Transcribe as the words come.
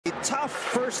tough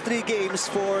first 3 games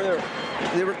for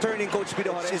the returning Coach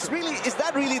Pido. Is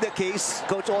that really the case,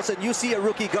 Coach Olsen? You see a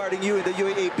rookie guarding you in the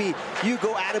UAAP, you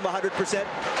go at him 100%?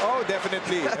 Oh,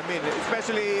 definitely. I mean,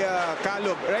 especially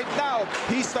Calum. Right now,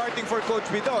 he's starting for Coach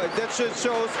Pido. That just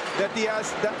shows that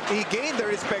he gained the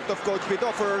respect of Coach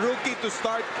Pido. For a rookie to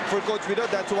start for Coach Pido,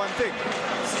 that's one thing.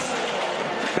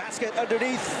 Basket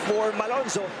underneath for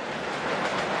Malonzo.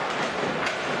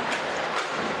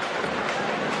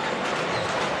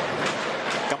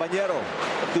 Caballero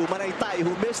to Manaytay,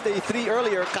 who missed a 3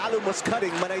 earlier. Calum was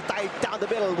cutting. Manaytay down the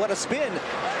middle. What a spin.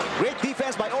 Great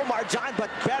defense by Omar John, but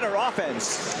better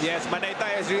offense. Yes,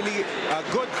 Manaytay has really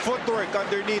good footwork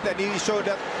underneath, and he showed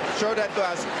that to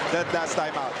us that last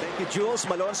time out. Thank you, Jules.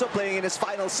 Malonzo playing in his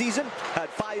final season. Had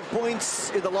 5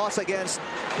 points in the loss against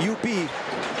UP.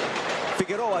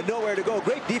 Figueroa nowhere to go.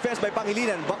 Great defense by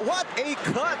Pangilinan, but what a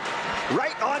cut!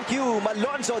 Right on cue.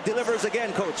 Malonzo delivers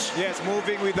again, Coach. Yes,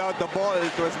 moving without the ball.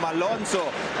 It was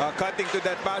Malonzo cutting to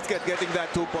that basket, getting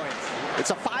that 2 points. It's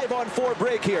a 5-on-4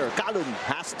 break here. Calum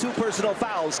has 2 personal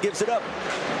fouls, gives it up.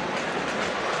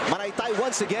 Manaytay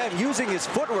once again using his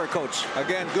footwork, Coach.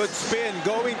 Again, good spin,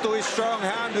 going to his strong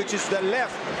hand, which is the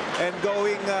left, and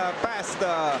going past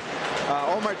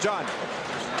Omar John.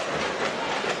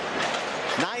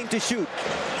 9 to shoot.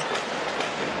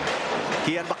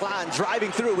 Kian Baclan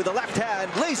driving through with the left hand,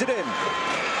 lays it in.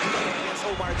 It's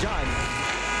Omar John.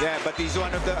 Yeah, but he's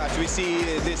one of the, as we see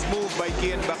this move by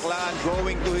Kian Baclan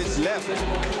going to his left.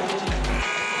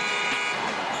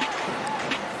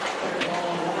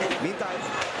 Meantime,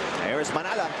 there's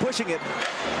Manala pushing it.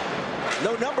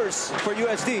 No numbers for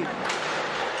UST.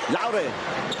 Laure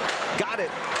got it.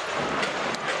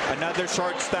 Another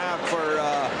short stab for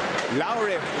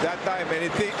Laure that time, and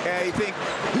I think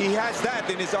he has that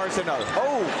in his arsenal.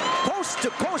 Oh, coast to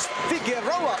coast,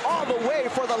 Figueroa all the way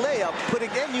for the layup, putting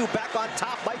NU back on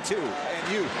top by 2.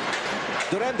 NU.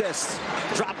 Durendes,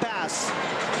 drop pass.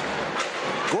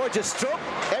 Gorgeous stroke,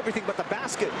 everything but the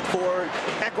basket for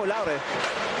Echo Laure.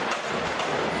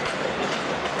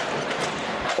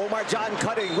 Omar John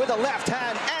cutting with a left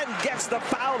hand and gets the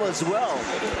foul as well.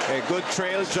 A good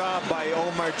trail job by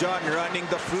Omar John running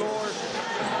the floor.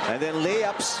 And then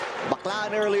layups.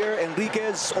 Baclan earlier,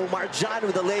 Enriquez, Omar John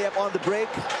with a layup on the break.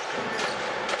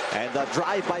 And the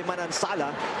drive by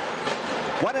Manansala.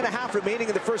 1.5 remaining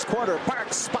in the first quarter.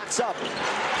 Parks spots up.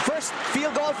 First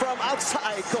field goal from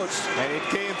outside, Coach. And it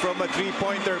came from a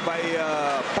 3-pointer by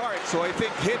Parks, so I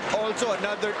think hit also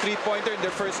another 3-pointer in their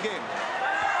first game.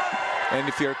 And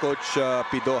if you're Coach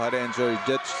Pido Harenzo,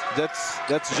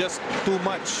 that's just too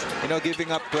much. You know,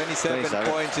 giving up 27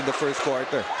 points in the first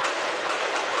quarter.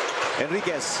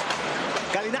 Enriquez,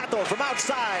 Galinato from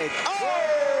outside.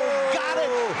 Oh, got it!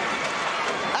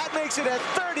 That makes it a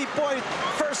 30-point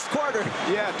first quarter.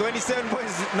 Yeah, 27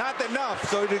 points is not enough.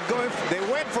 So they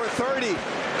went for 30,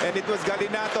 and it was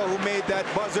Galinato who made that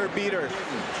buzzer beater.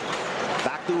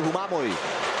 Back to Humamoy.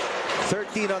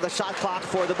 13 on the shot clock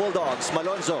for the Bulldogs.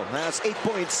 Malonzo has 8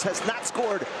 points, has not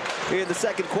scored in the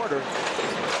second quarter.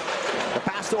 The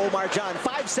pass to Omar John,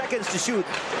 5 seconds to shoot.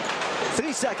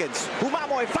 3 seconds.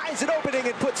 Humamoy finds an opening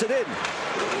and puts it in.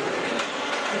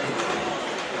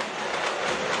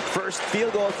 First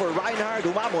field goal for Reinhard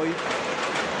Humamoy.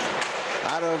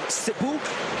 Out of Cebu.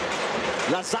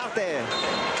 Lazarte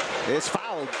is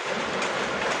fouled.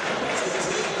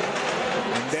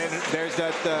 And then there's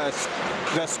that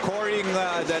the scoring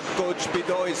that Coach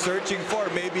Pido is searching for.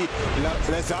 Maybe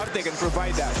Lazarte can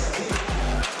provide that.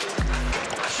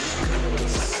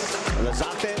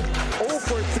 Lazarte 0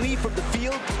 for 3 from the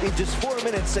field in just 4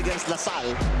 minutes against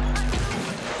LaSalle.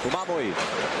 Humamoy.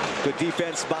 Good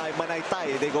defense by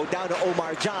Manaytay. They go down to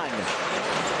Omar John.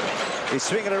 He's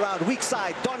swinging around weak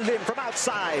side. Don Lim from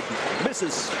outside.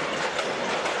 Misses.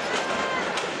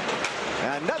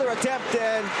 Another attempt,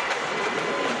 and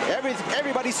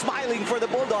everybody smiling for the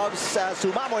Bulldogs as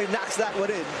Humamoy knocks that one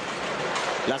in.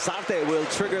 Lazarte will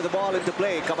trigger the ball into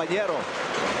play. Caballero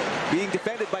being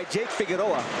defended by Jake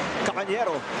Figueroa.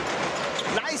 Caballero,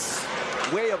 nice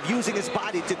way of using his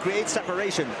body to create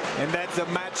separation. And that's the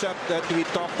matchup that we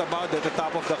talked about at the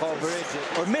top of the coverage.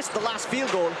 Or missed the last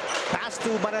field goal. Pass to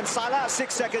Manansala,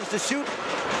 6 seconds to shoot.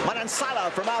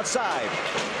 Manansala from outside.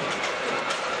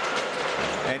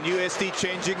 And UST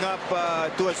changing up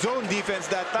to a zone defense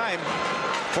that time,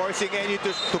 forcing NU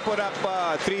to put up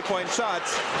 3-point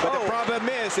shots. But the problem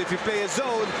is, if you play a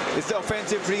zone, it's the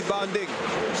offensive rebounding.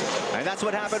 And that's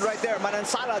what happened right there.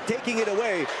 Manansala taking it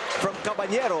away from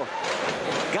Caballero.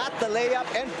 Got the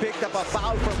layup and picked up a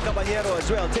foul from Caballero as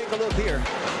well. Take a look here.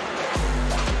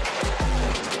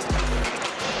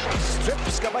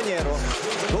 trips Caballero,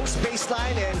 goes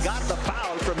baseline and got the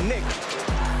foul from Nick.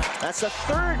 That's the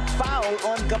third foul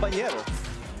on Caballero.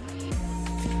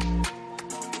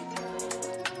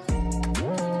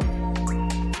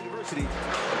 University.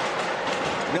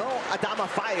 No Adama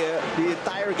Faye the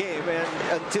entire game and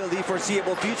until the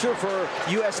foreseeable future for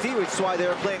UST, which is why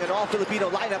they're playing an all-Filipino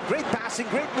lineup. Great passing,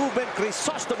 great movement.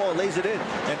 Crisostomo lays it in.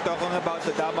 And talking about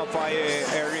the Adama Faye,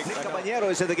 Eric Caballero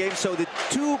is in the game, so the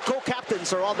two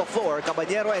co-captains are on the floor,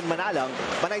 Caballero and Manalang.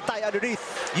 Manaytay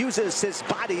underneath uses his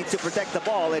body to protect the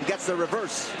ball and gets the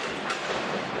reverse.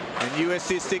 And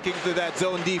UST sticking to that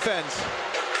zone defense.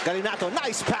 Galinato,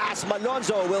 nice pass.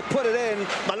 Malonzo will put it in.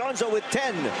 Malonzo with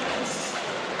 10.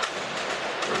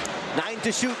 9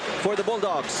 to shoot for the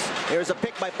Bulldogs. There's a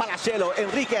pick by Palacielo.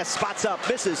 Enriquez spots up,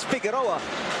 misses. Figueroa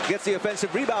gets the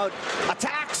offensive rebound,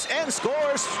 attacks and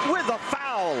scores with a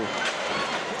foul.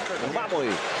 Mamoy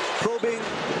probing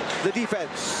the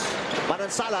defense.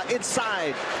 Manansala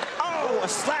inside. Oh, a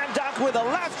slam dunk with a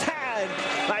left hand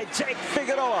by Jake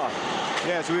Figueroa.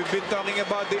 Yes, we've been talking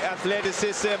about the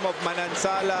athleticism of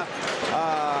Manansala,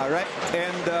 right,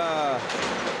 and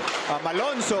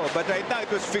Malonzo, but right now it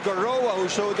was Figueroa who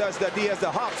showed us that he has the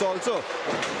hops also.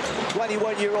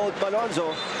 21-year-old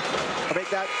Malonzo make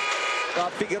that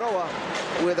Figueroa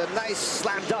with a nice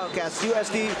slam dunk as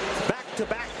UST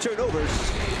back-to-back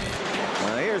turnovers.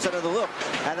 Here's another look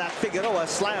at that Figueroa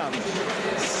slam.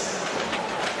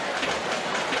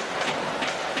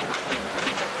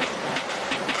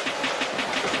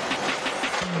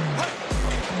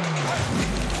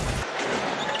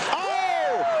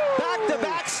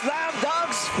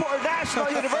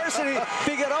 University.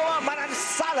 Figueroa,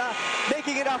 Manansala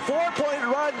making it a 4-point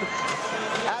run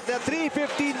at the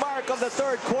 3:15 mark of the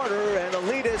third quarter, and the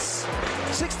lead is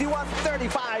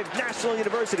 61-35 National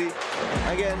University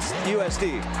against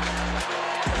UST.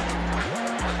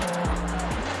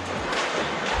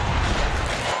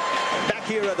 Back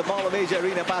here at the Mall of Asia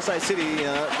Arena, Pasay City,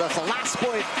 that's the last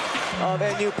point of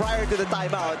NU prior to the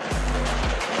timeout.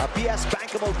 A PS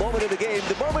Bankable moment of the game.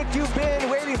 The moment you've been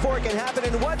waiting for can happen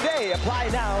in one day. Apply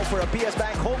now for a PS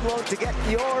Bank home loan to get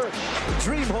your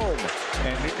dream home.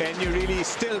 And you're really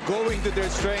still going to their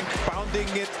strength, pounding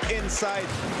it inside,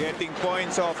 getting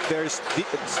points off their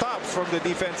stops from the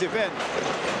defensive end.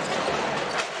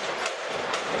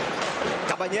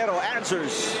 Caballero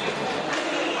answers.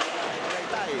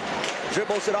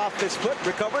 Dribbles it off his foot,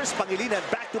 recovers. Pangilinan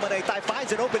back to Manaytay,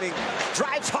 finds an opening,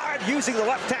 drives hard using the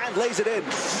left hand, lays it in.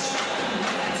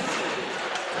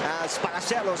 As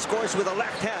Palacielo scores with a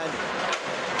left hand.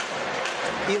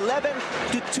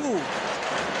 11-2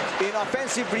 in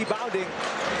offensive rebounding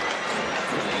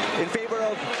in favor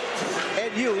of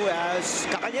NU as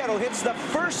Caballero hits the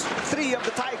first three of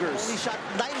the Tigers. He shot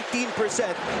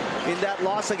 19% in that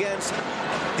loss against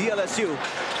DLSU.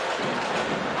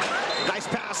 Nice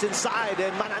pass inside,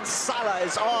 and Manansala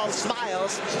is all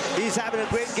smiles. He's having a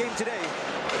great game today.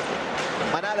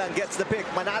 Manalang gets the pick.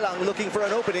 Manalang looking for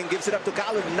an opening, gives it up to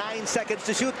Calum. 9 seconds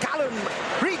to shoot. Calum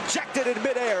rejected in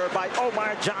midair by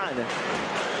Omar John.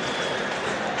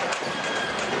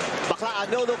 Bakla,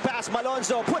 no-look pass.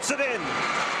 Malonzo puts it in.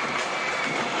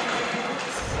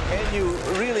 NU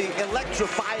really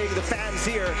electrifying the fans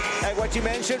here. And what you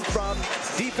mentioned, from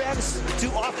defense to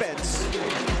offense.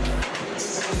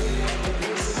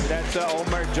 That's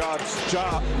Omar Job's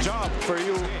job for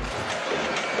you.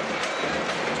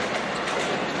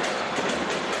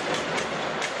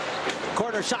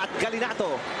 Corner shot,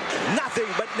 Galinato. Nothing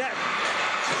but net.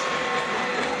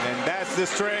 And that's the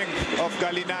strength of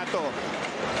Galinato.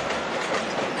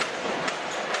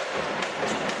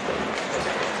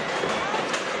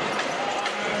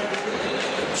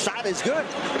 Shot is good.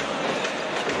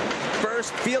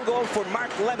 First field goal for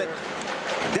Mark Lemon.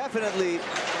 Definitely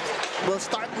will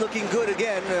start looking good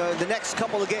again the next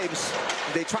couple of games.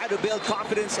 They try to build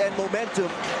confidence and momentum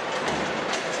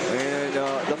in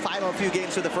the final few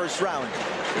games of the first round.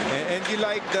 And you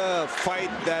like the fight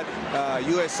that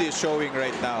USC is showing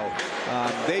right now.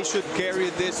 They should carry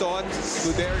this on to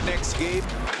their next game,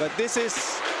 but this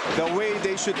is the way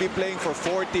they should be playing for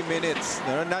 40 minutes.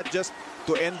 Not just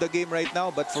to end the game right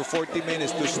now, but for 40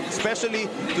 minutes, especially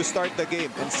to start the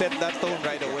game and set that tone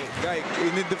right away. Guy,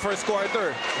 in the first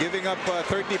quarter, giving up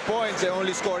 30 points and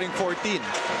only scoring 14.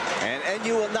 And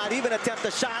NU will not even attempt a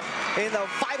shot in the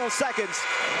final seconds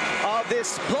of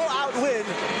this blowout win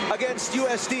against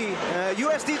UST.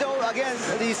 UST, though, again,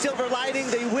 the silver lining,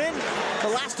 they win the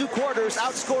last two quarters,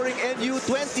 outscoring NU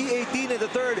 20-18 in the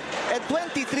third and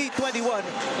 23-21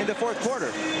 in the fourth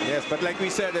quarter. Yes, but like we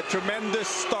said, a tremendous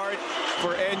start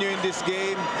for NU in this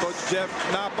game. Coach Jeff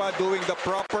Napa doing the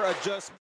proper adjustment.